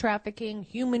sex trafficking,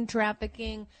 human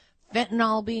trafficking,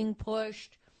 fentanyl being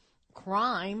pushed.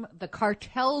 crime. The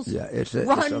cartels it's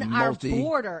run our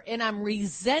border, and I'm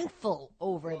resentful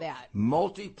over that.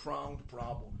 Multi-pronged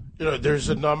problem. There's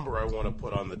a number I want to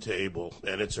put on the table,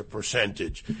 and it's a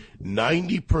percentage.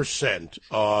 90%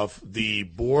 of the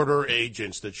border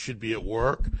agents that should be at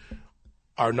work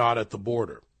are not at the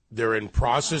border. They're in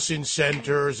processing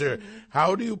centers.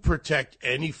 How do you protect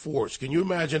any force? Can you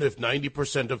imagine if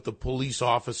 90% of the police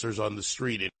officers on the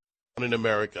street in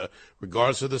America,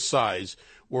 regardless of the size,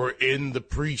 were in the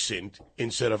precinct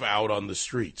instead of out on the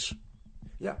streets?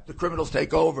 Yeah, the criminals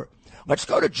take over. Let's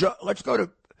go to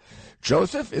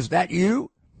Joseph. Is that you?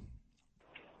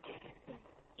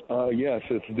 Yes,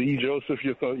 it's the Joseph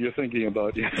you're thinking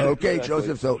about. Yes, okay, exactly.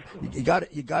 Joseph. So you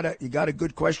got a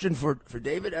good question for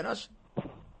David and us?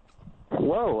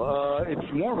 Well,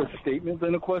 it's more of a statement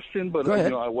than a question, but Go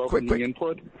ahead. I welcome Quick. the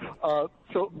input.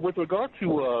 So with regard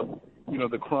to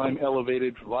the crime,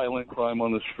 elevated violent crime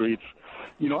on the streets,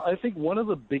 I think one of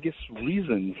the biggest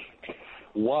reasons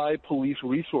why police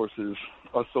resources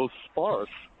are so sparse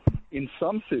in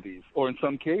some cities or in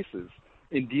some cases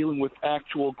in dealing with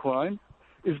actual crime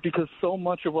is because so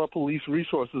much of our police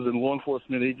resources and law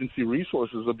enforcement agency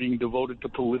resources are being devoted to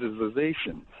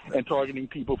politicization and targeting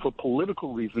people for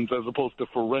political reasons as opposed to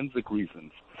forensic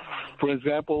reasons. For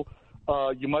example,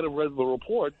 you might have read the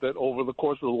report that over the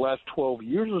course of the last 12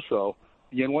 years or so,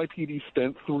 the NYPD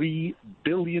spent $3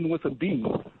 billion with a B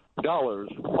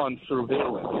on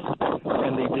surveillance,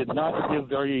 and they did not give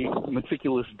very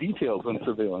meticulous details on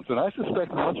surveillance. And I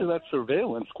suspect much of that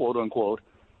surveillance, quote unquote,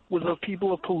 was of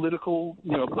people of political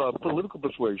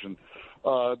persuasion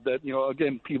that,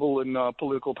 again, people in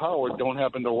political power don't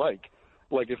happen to like.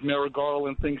 Like if Merrick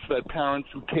Garland thinks that parents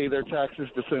who pay their taxes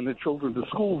to send their children to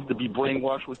schools to be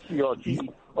brainwashed with CRT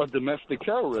are domestic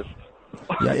terrorists.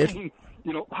 Yeah,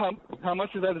 how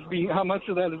much of that is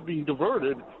being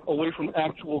diverted away from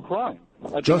actual crime?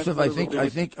 Joseph, I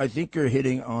think you're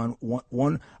hitting on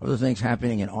one of the things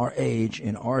happening in our age,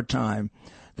 in our time,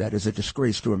 that is a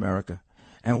disgrace to America,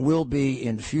 and will be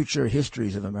in future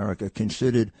histories of America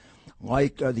considered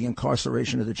like the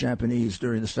incarceration of the Japanese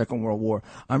during the Second World War.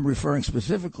 I'm referring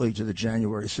specifically to the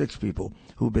January 6 people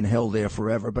who've been held there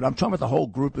forever, but I'm talking about the whole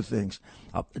group of things.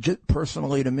 Just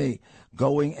personally to me,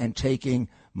 going and taking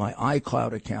my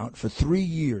iCloud account for 3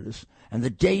 years, and the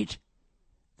date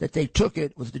that they took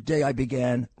it was the day I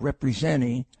began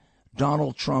representing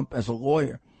Donald Trump as a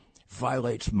lawyer. It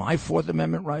violates my Fourth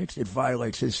Amendment rights. It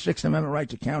violates his Sixth Amendment right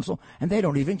to counsel, and they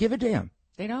don't even give a damn.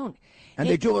 They don't. And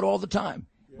they do it all the time.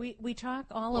 We talk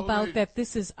all about that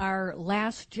this is our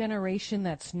last generation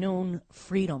that's known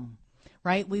freedom,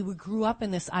 right? We grew up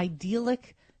in this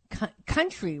idyllic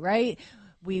country, right?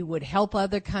 We would help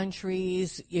other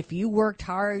countries. If you worked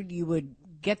hard, you would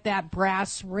get that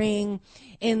brass ring.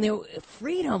 And the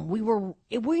freedom,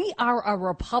 we are a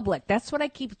republic. That's what I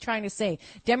keep trying to say.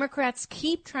 Democrats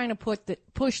keep trying to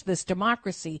push this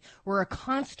democracy. We're a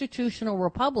constitutional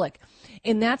republic.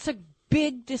 And that's a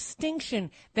big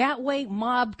distinction. That way,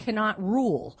 mob cannot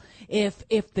rule. If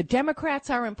the Democrats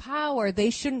are in power,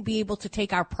 they shouldn't be able to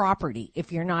take our property if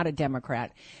you're not a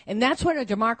Democrat. And that's what a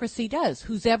democracy does.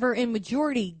 Who's ever in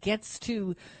majority gets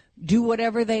to do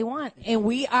whatever they want. And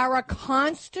we are a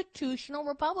constitutional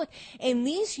republic. And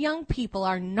these young people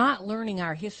are not learning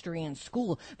our history in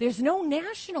school. There's no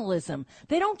nationalism.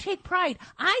 They don't take pride.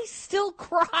 I still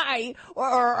cry or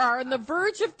are on the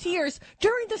verge of tears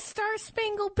during the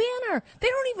Star-Spangled Banner. They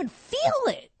don't even feel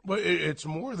it. But it's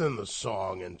more than the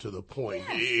song, and to the point.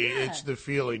 Yes, it's the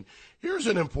feeling. Here's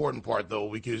an important part, though,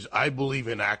 because I believe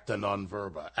in acta non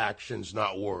verba, actions,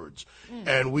 not words.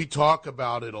 And we talk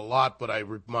about it a lot, but I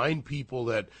remind people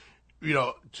that,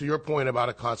 to your point about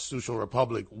a constitutional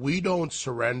republic, we don't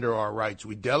surrender our rights.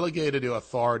 We delegated the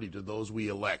authority to those we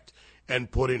elect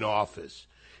and put in office.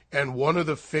 And one of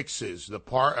the fixes,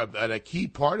 and a key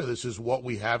part of this is what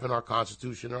we have in our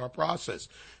Constitution and our process.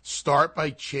 Start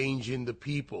by changing the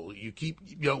people.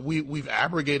 We've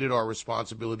abrogated our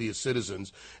responsibility as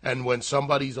citizens, and when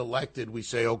somebody's elected, we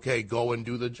say, okay, go and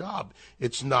do the job.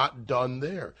 It's not done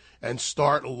there. And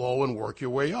start low and work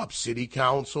your way up. City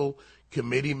council,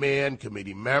 committee man,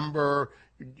 committee member.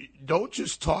 Don't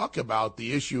just talk about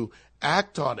the issue.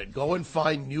 Act on it. Go and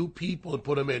find new people and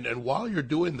put them in. And while you're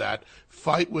doing that,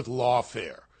 fight with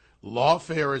lawfare.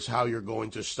 Lawfare is how you're going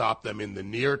to stop them in the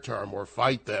near term or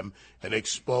fight them and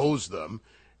expose them.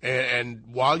 And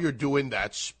while you're doing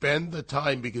that, spend the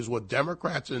time, because what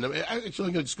Democrats, and actually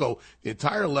I'm going to go, the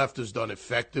entire left has done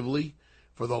effectively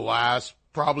for the last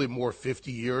probably more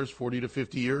 40 to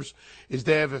 50 years, is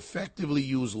they have effectively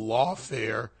used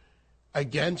lawfare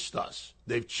against us.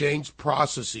 They've changed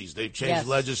processes. They've changed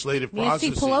legislative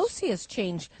processes. Nancy Pelosi has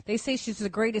changed. They say she's the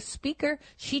greatest speaker.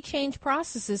 She changed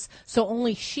processes, so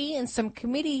only she and some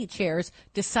committee chairs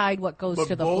decide what goes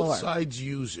to the floor. Both sides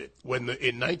use it. In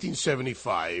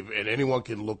 1975, and anyone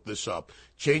can look this up,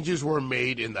 changes were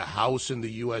made in the House and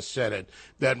the U.S. Senate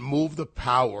that moved the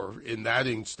power, in that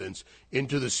instance,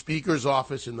 into the Speaker's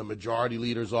office and the Majority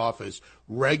Leader's office.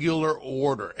 Regular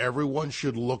order. Everyone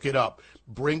should look it up.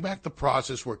 Bring back the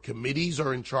process where committees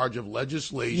are in charge of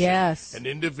legislation and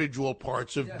individual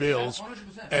parts of bills. 100%.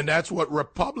 And that's what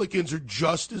Republicans are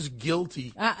just as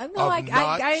guilty of not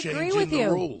changing the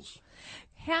rules.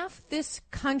 Half this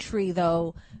country,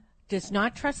 though, does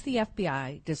not trust the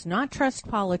FBI, does not trust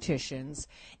politicians,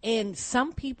 and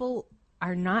some people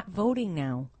are not voting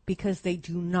now because they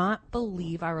do not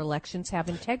believe our elections have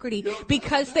integrity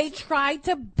because they tried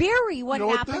to bury what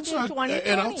happened in 2020.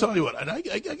 And I'll tell you what, and I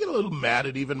get a little mad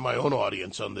at even my own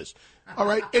audience on this. All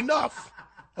right, enough.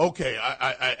 Okay,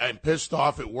 I'm pissed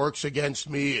off. It works against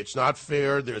me. It's not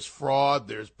fair. There's fraud.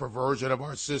 There's perversion of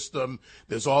our system.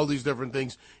 There's all these different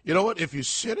things. You know what? If you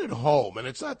sit at home, and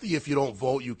it's not if you don't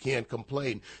vote, you can't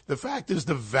complain. The fact is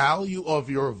the value of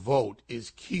your vote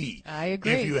is key. I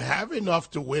agree. If you have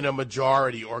enough to win a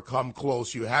majority or come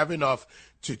close, you have enough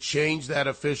to change that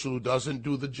official who doesn't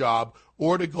do the job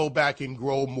or to go back and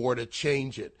grow more to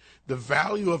change it. The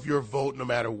value of your vote, no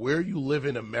matter where you live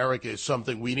in America, is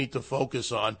something we need to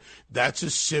focus on. That's a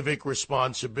civic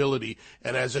responsibility.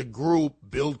 And as a group,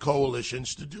 build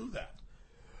coalitions to do that.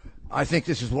 I think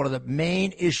this is one of the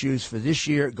main issues for this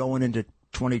year going into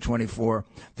 2024.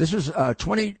 This is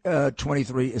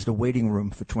 2023 is the waiting room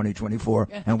for 2024,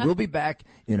 and we'll be back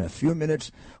in a few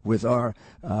minutes with our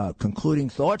concluding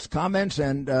thoughts, comments,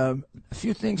 and a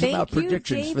few things about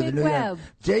predictions David for the new Webb. year.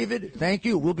 David, thank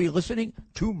you. We'll be listening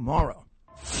tomorrow.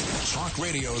 Talk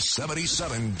Radio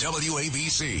 77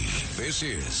 WABC. This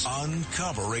is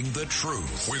Uncovering the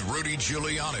Truth with Rudy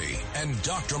Giuliani and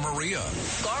Dr. Maria.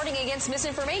 Guarding against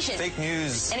misinformation. Fake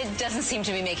news. And it doesn't seem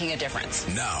to be making a difference.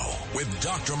 Now, with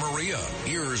Dr. Maria,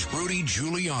 here's Rudy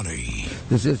Giuliani.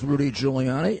 This is Rudy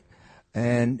Giuliani,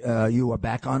 and you are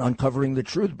back on Uncovering the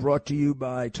Truth, brought to you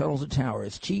by Tunnels and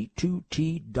Towers,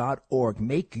 T2T.org.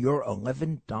 Make your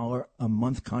 $11 a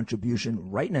month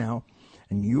contribution right now,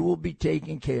 and you will be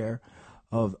taking care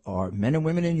of our men and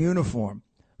women in uniform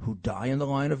who die in the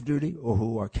line of duty or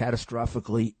who are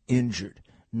catastrophically injured.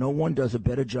 No one does a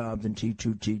better job than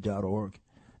T2T.org.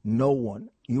 No one.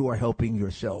 You are helping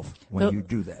yourself when you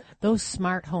do that. Those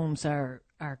smart homes are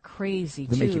crazy,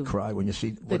 too. They make you cry when you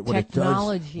see what it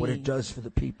does for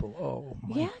the people. Oh,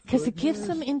 my because it gives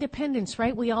them independence,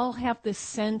 right? We all have this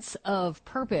sense of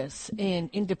purpose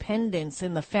and independence,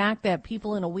 and the fact that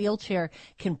people in a wheelchair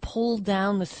can pull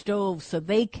down the stove so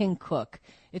they can cook.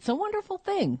 It's a wonderful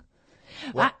thing.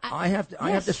 Well, I have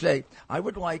to say, I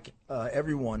would like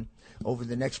everyone over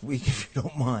the next week, if you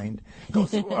don't mind, go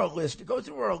through our list. Go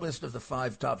through our list of the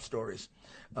 5 top stories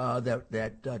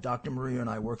that Dr. Maria and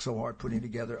I work so hard putting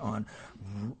together on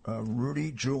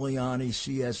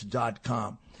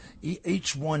RudyGiulianiCS.com.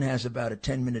 Each one has about a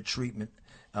 10-minute treatment,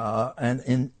 and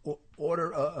in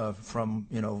order from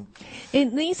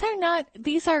And these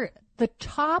are the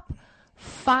top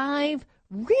 5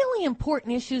 really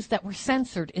important issues that were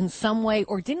censored in some way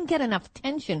or didn't get enough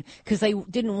attention because they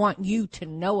didn't want you to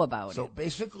know about it. So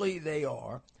basically they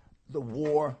are the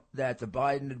war that the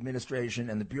Biden administration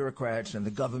and the bureaucrats and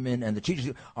the government and the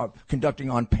teachers are conducting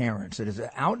on parents. It is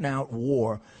an out-and-out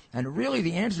war. And really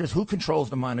the answer is who controls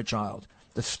the minor child,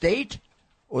 the state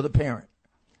or the parent?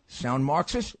 Sound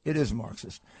Marxist? It is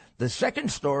Marxist. The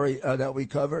second story that we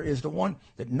cover is the one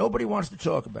that nobody wants to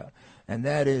talk about, and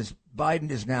that is Biden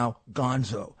is now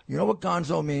gonzo. You know what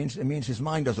gonzo means? It means his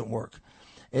mind doesn't work.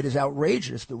 It is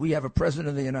outrageous that we have a president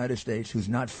of the United States who's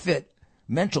not fit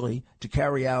mentally to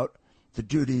carry out the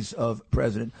duties of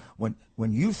president. When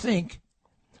you think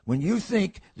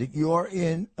that you're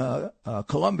in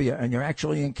Colombia and you're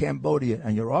actually in Cambodia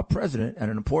and you're our president at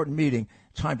an important meeting,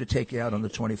 time to take you out on the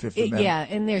 25th Amendment. Yeah,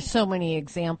 and there's so many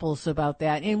examples about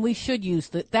that, and we should use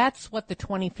that. That's what the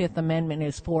 25th Amendment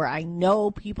is for. I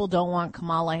know people don't want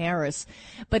Kamala Harris,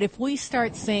 but if we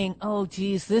start saying, oh,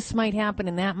 geez, this might happen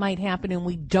and that might happen, and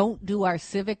we don't do our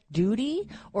civic duty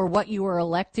or what you were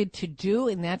elected to do,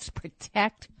 and that's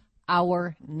protect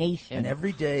our nation. And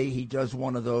every day he does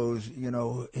one of those,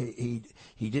 he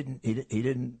didn't.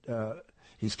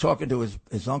 He's talking to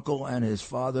his uncle and his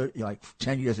father like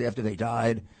 10 years after they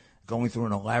died, going through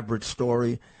an elaborate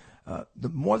story. The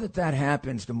more that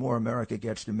happens, the more America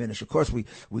gets diminished. Of course, we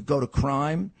go to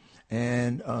crime,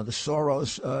 and the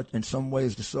Soros, in some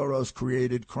ways, the Soros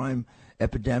created crime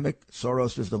epidemic.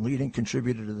 Soros is the leading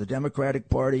contributor to the Democratic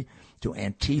Party, to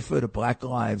Antifa, to Black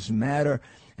Lives Matter,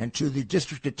 and to the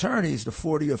district attorneys, the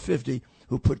 40 or 50,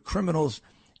 who put criminals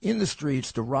in the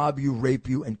streets to rob you, rape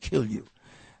you, and kill you.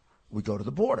 We go to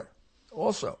the border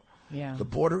also. Yeah. The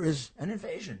border is an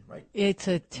invasion, right? It's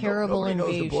a terrible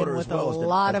invasion with a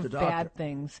lot of bad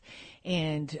things.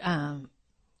 And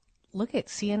look at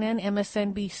CNN,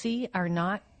 MSNBC are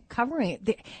not covering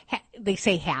it. They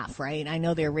say half, right? I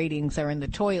know their ratings are in the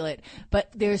toilet, but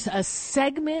there's a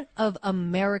segment of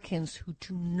Americans who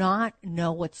do not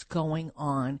know what's going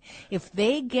on. If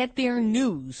they get their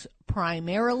news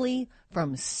primarily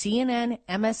from CNN,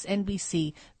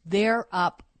 MSNBC, they're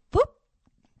up.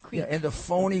 Yeah, and the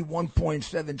phony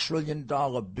 $1.7 trillion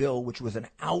bill, which was an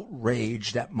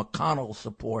outrage that McConnell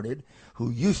supported, who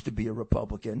used to be a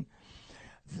Republican.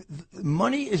 The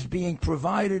money is being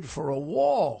provided for a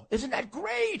wall. Isn't that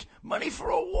great? Money for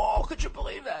a wall. Could you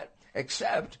believe that?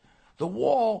 Except the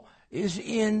wall is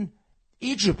in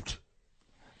Egypt.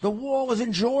 The wall is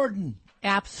in Jordan.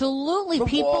 Absolutely. The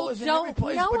People wall is in every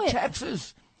place know but it.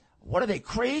 Texas. What are they,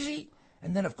 crazy?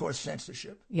 And then, of course,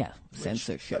 censorship. Yeah,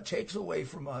 censorship. That takes away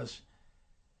from us.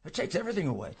 It takes everything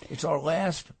away. It's our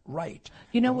last right.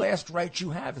 You know, the last right you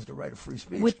have is the right of free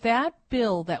speech. With that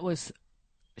bill that was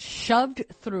shoved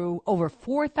through over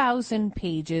 4,000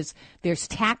 pages, there's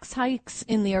tax hikes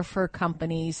in there for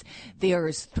companies.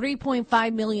 There's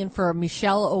 $3.5 million for a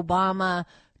Michelle Obama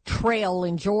trail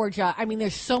in Georgia. I mean,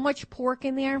 there's so much pork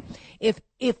in there.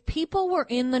 If people were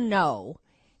in the know,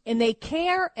 and they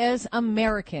care as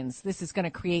Americans, this is going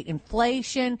to create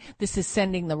inflation. This is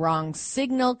sending the wrong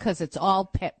signal because it's all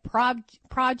pet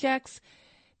projects.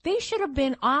 They should have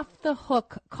been off the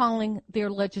hook calling their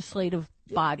legislative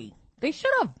body. They should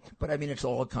have. But, I mean, it's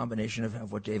all a combination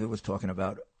of what David was talking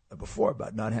about before,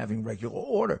 about not having regular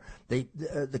order.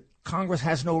 The Congress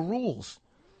has no rules.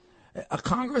 A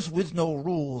Congress with no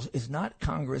rules is not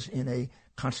Congress in a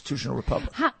constitutional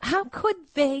republic. How could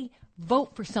they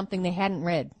vote for something they hadn't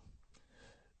read?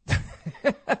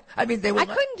 I mean, I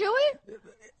couldn't do it.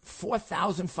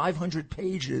 4,500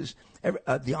 pages.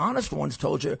 The honest ones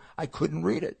told you I couldn't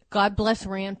read it. God bless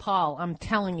Rand Paul. I'm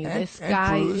telling you, this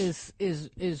guy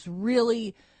is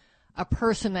really a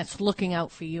person that's looking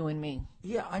out for you and me.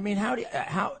 Yeah, I mean,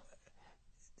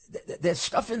 there's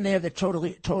stuff in there that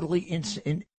totally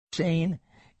insane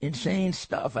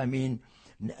stuff. I mean,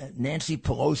 Nancy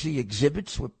Pelosi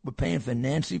exhibits. We're paying for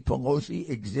Nancy Pelosi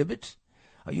exhibits.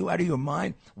 Are you out of your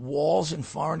mind? Walls in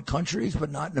foreign countries,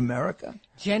 but not in America?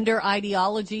 Gender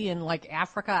ideology in, like,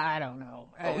 Africa? I don't know.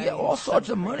 Oh, yeah, all sorts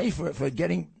of money for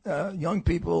getting young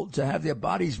people to have their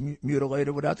bodies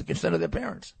mutilated without the consent of their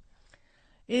parents.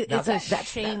 It's a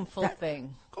shameful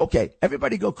thing. Okay,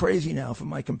 everybody go crazy now for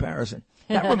my comparison.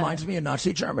 That reminds me of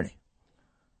Nazi Germany.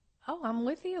 Oh, I'm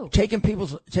with you. Taking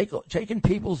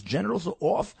people's genitals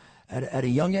off at a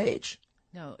young age.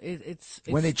 No, it's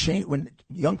when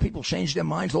young people change their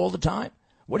minds all the time.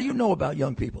 What do you know about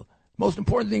young people? Most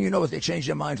important thing you know is they change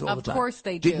their minds all the time. Of course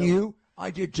they do. Didn't you? I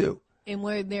did too. And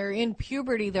when they're in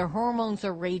puberty, their hormones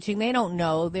are raging. They don't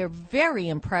know. They're very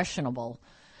impressionable.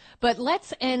 But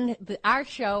let's end our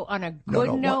show on a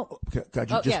good note.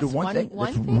 Could you do one thing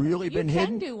that's really been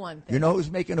hidden? You can do one thing. You know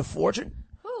who's making a fortune?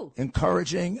 Who?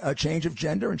 Encouraging a change of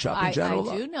gender and chopping genital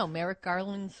off. I do know. Merrick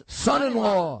Garland's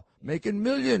son-in-law making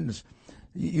millions.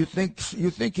 You think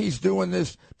he's doing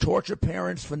this torture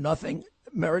parents for nothing?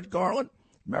 Merrick Garland?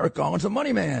 Merrick Garland's a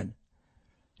money man.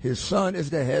 His son is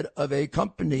the head of a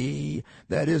company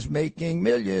that is making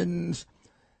millions.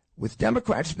 With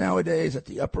Democrats nowadays at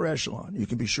the upper echelon, you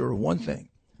can be sure of one thing: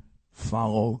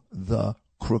 follow the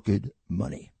crooked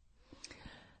money.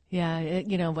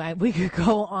 Yeah, we could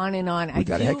go on and on. We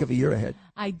got a heck of a year ahead.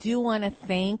 I do want to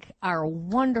thank our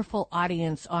wonderful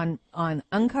audience on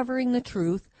Uncovering the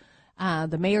Truth,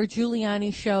 the Mayor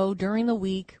Giuliani show during the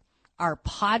week, our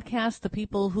podcast, the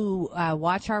people who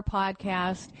watch our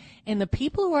podcast, and the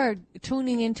people who are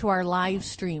tuning into our live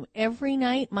stream every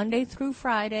night, Monday through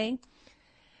Friday.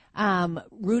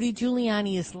 Rudy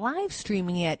Giuliani is live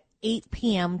streaming at 8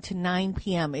 p.m. to 9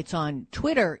 p.m. It's on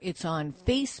Twitter. It's on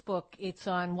Facebook. It's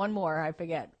on one more. I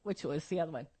forget. Which was the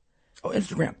other one? Oh,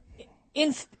 Instagram.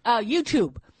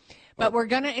 YouTube. But we're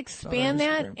going to expand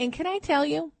that. And can I tell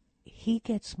you, he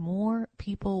gets more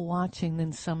people watching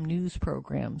than some news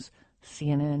programs.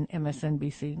 CNN,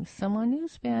 MSNBC, some on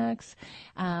Newsmax.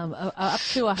 Up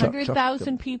to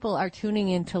 100,000 people are tuning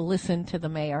in to listen to the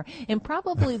mayor. And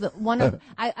probably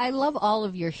I love all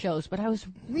of your shows, but I was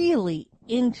really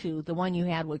into the one you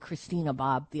had with Christina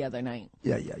Bobb the other night.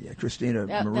 Yeah. Christina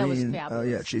Marine. That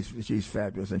was fabulous. She's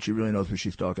fabulous, and she really knows what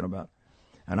she's talking about.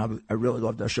 And I really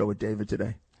loved that show with David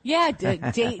today. Yeah,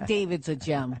 David's a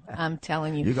gem. I'm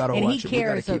telling you. You got to watch it. You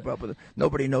got to keep up with it.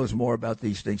 Nobody knows more about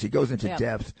these things. He goes into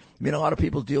depth. I mean, a lot of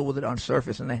people deal with it on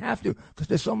surface, and they have to because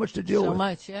there's so much to deal with. So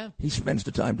much, yeah. He spends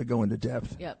the time to go into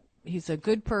depth. Yep. He's a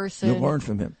good person. You'll learn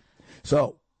from him.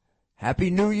 So,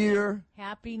 Happy New Year.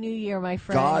 Happy New Year, my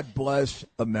friend. God bless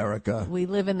America. We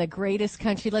live in the greatest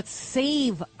country. Let's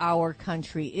save our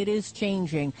country. It is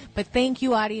changing. But thank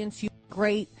you, audience. You're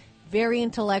great. Very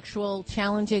intellectual,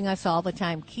 challenging us all the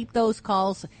time. Keep those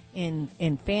calls in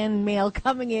fan mail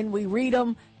coming in. We read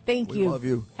them. Thank you. We love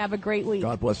you. Have a great week.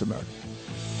 God bless America.